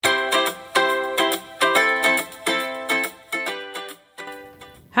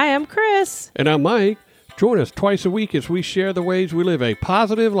Chris. And I'm Mike. Join us twice a week as we share the ways we live a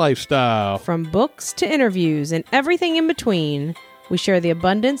positive lifestyle. From books to interviews and everything in between, we share the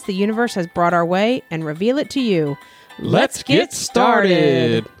abundance the universe has brought our way and reveal it to you. Let's get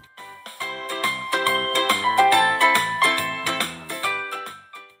started.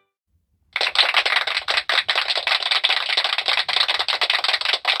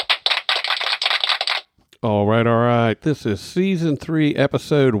 All right. This is Season 3,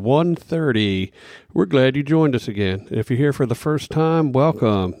 Episode 130. We're glad you joined us again. If you're here for the first time,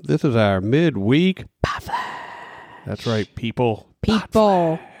 welcome. This is our Midweek PODFLASH. That's right, people.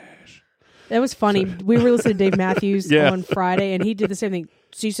 That was funny. We were listening to Dave Matthews Yeah. on Friday, and he did the same thing.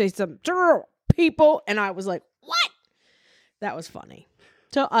 So you say something, people, and I was like, what? That was funny.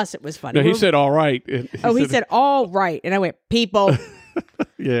 To us, it was funny. No, he said all right. He said all right, and I went, people.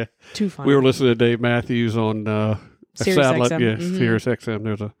 Yeah. Too funny. We were listening to Dave Matthews on Sirius satellite. XM. Yeah, Mhm. Sirius XM.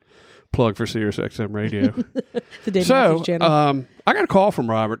 There's a plug for Sirius XM radio. The Dave Matthews channel. I got a call from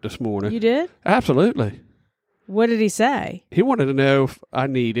Robert this morning. You did? Absolutely. What did he say? He wanted to know if I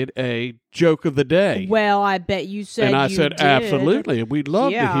needed a joke of the day. Well, I bet you said and I you said, did. absolutely. We'd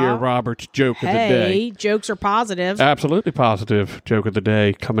love to hear Robert's joke of the day. Hey, jokes are positive. Absolutely positive joke of the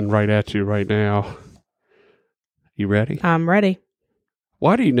day coming right at you right now. You ready? I'm ready.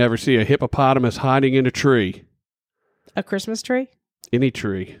 Why do you never see a hippopotamus hiding in a tree? A Christmas tree? Any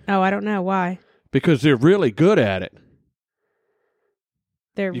tree. Oh, I don't know. Why? Because they're really good at it.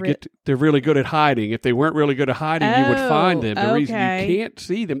 They're They're really good at hiding. If they weren't really good at hiding, you would find them. The reason you can't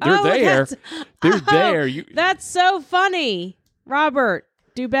see them, they're there. They're there. That's so funny. Robert,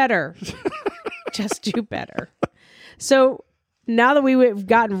 do better. Just do better. So now that we've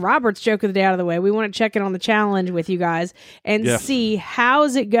gotten Robert's joke of the day out of the way, we want to check in on the challenge with you guys and see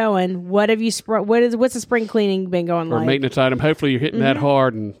how's it going. What have you? What's the spring cleaning been going or like? Maintenance item. Hopefully, you're hitting that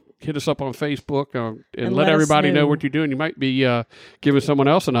hard and. Hit us up on Facebook and let everybody know what you're doing. You might be giving someone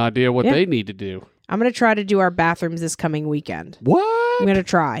else an idea what they need to do. I'm going to try to do our bathrooms this coming weekend. What? I'm going to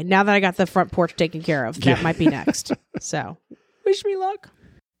try. Now that I got the front porch taken care of, that might be next. So, wish me luck.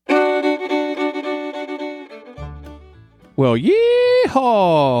 Well,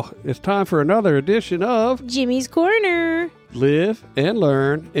 yeehaw! It's time for another edition of Jimmy's Corner. Live and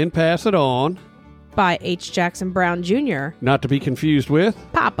Learn and Pass It On. By H. Jackson Brown Jr. Not to be confused with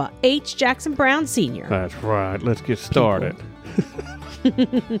Papa H. Jackson Brown Sr. That's right. Let's get started.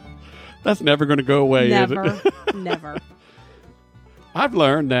 That's never going to go away, Never. is it? Never. I've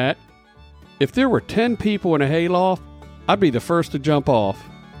learned that if there were 10 people in a hayloft, I'd be the first to jump off.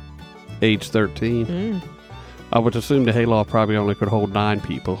 Age 13. I would assume the hayloft probably only could hold 9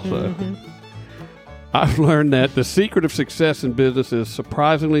 people. So I've learned that the secret of success in business is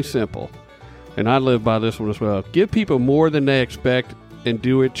surprisingly simple. And I live by this one as well. Give people more than they expect and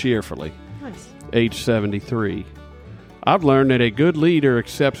do it cheerfully. Nice. Age 73. I've learned that a good leader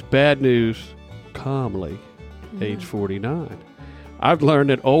accepts bad news calmly. Age 49. I've learned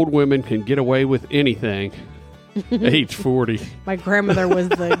that old women can get away with anything. Age 40. My grandmother was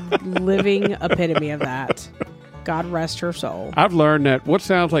the living epitome of that. God rest her soul. I've learned that what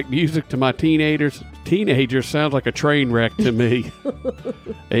sounds like music to my teenagers sounds like a train wreck to me.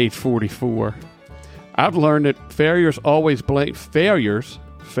 Age 44. I've learned that failures always blame failures.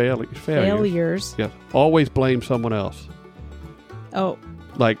 Yes, always blame someone else. Oh,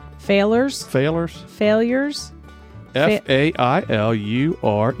 like failures. Failures. Failures. Failures.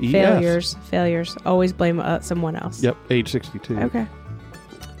 Failures. Always blame someone else. Yep. Age 62. Okay.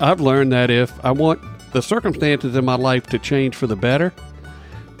 I've learned that if I want the circumstances in my life to change for the better,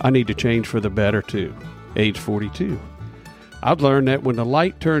 I need to change for the better too. Age 42. I've learned that when the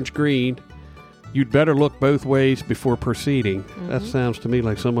light turns green, you'd better look both ways before proceeding. That sounds to me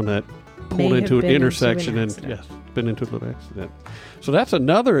like someone that pulled into an intersection and been into a little accident. So that's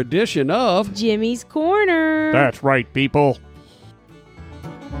another edition of Jimmy's Corner. That's right, people.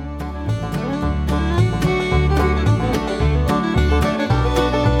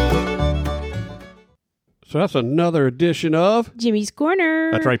 So that's another edition of Jimmy's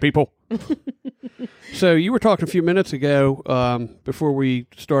Corner. That's right, people. So you were talking a few minutes ago before we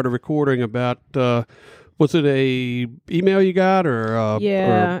started recording about was it a email you got or or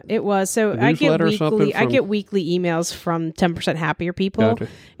it was. So I get weekly emails from 10% Happier people. Gotcha.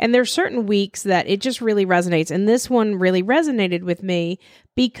 And there's certain weeks that it just really resonates. And this one really resonated with me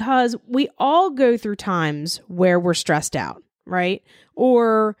because we all go through times where we're stressed out, right?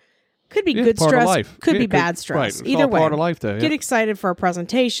 Or Could be Yeah, good part of stress. life. Could Yeah, be bad stress. Right. It's Either all way, part of life, though. get Yeah. excited for a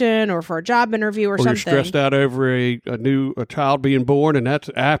presentation or for a job interview or Or something. you're stressed out over a child being born, and that's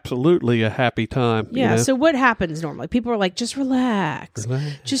absolutely a happy time. Yeah. You know? So what happens normally? People are like, just relax.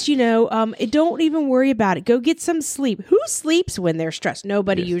 Relax. Just, don't even worry about it. Go get some sleep. Who sleeps when they're stressed?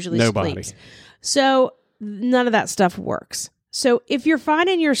 Nobody usually nobody. sleeps. So none of that stuff works. So if you're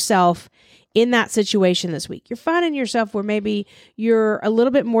finding yourself in that situation this week, you're finding yourself where maybe you're a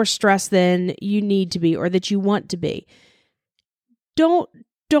little bit more stressed than you need to be or that you want to be. Don't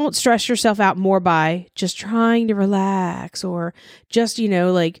stress yourself out more by just trying to relax or just, go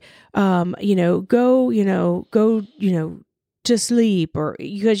to sleep or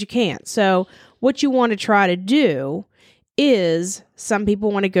because you can't. So what you want to try to do is some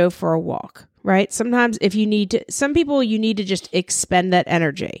people want to go for a walk, right? Sometimes some people you need to just expend that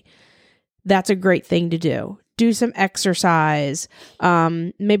energy. That's a great thing to do. Do some exercise,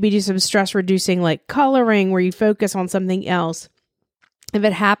 maybe do some stress reducing like coloring where you focus on something else. If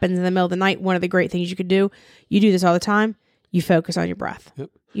it happens in the middle of the night, one of the great things you could do, you do this all the time, you focus on your breath. Yep.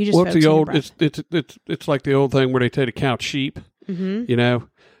 You just focus on your breath. It's like the old thing where they tell you to count sheep. Mm-hmm.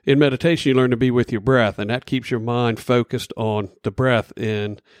 In meditation, you learn to be with your breath, and that keeps your mind focused on the breath.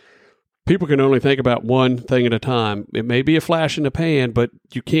 And people can only think about one thing at a time. It may be a flash in the pan, but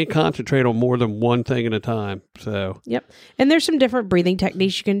you can't concentrate on more than one thing at a time. So, yep. And there's some different breathing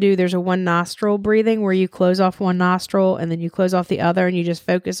techniques you can do. There's a one nostril breathing where you close off one nostril and then you close off the other and you just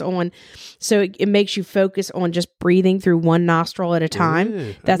focus on. So it makes you focus on just breathing through one nostril at a time.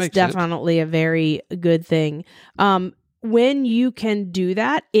 Yeah, That's definitely a very good thing. When you can do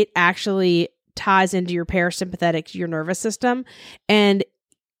that, it actually ties into your parasympathetic, your nervous system, and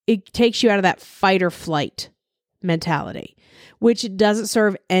it takes you out of that fight or flight mentality, which doesn't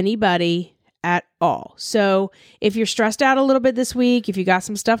serve anybody at all. So if you're stressed out a little bit this week, if you got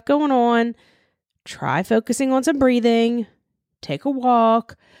some stuff going on, try focusing on some breathing, take a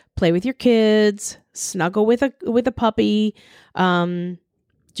walk, play with your kids, snuggle with a puppy,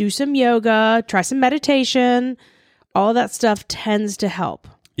 do some yoga, try some meditation. All that stuff tends to help.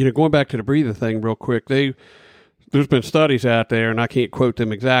 going back to the breathing thing real quick, there's been studies out there, and I can't quote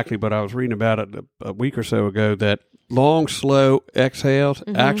them exactly, but I was reading about it a week or so ago, that long, slow exhales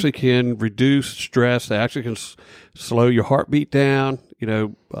actually can reduce stress. They actually can slow your heartbeat down,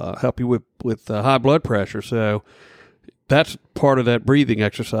 help you with high blood pressure. So that's part of that breathing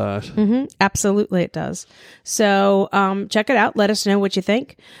exercise. Mm-hmm. Absolutely, it does. So check it out. Let us know what you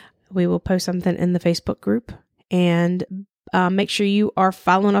think. We will post something in the Facebook group. And make sure you are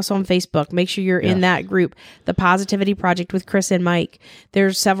following us on Facebook. Make sure you're in that group, The Positivity Project with Chris and Mike.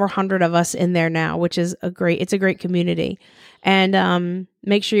 There's several hundred of us in there now, which is a great community. And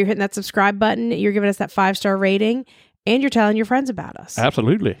make sure you're hitting that subscribe button. You're giving us that 5-star rating, and you're telling your friends about us.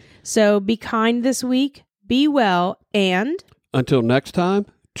 Absolutely. So be kind this week, be well, and until next time,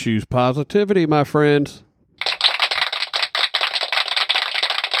 choose positivity, my friends.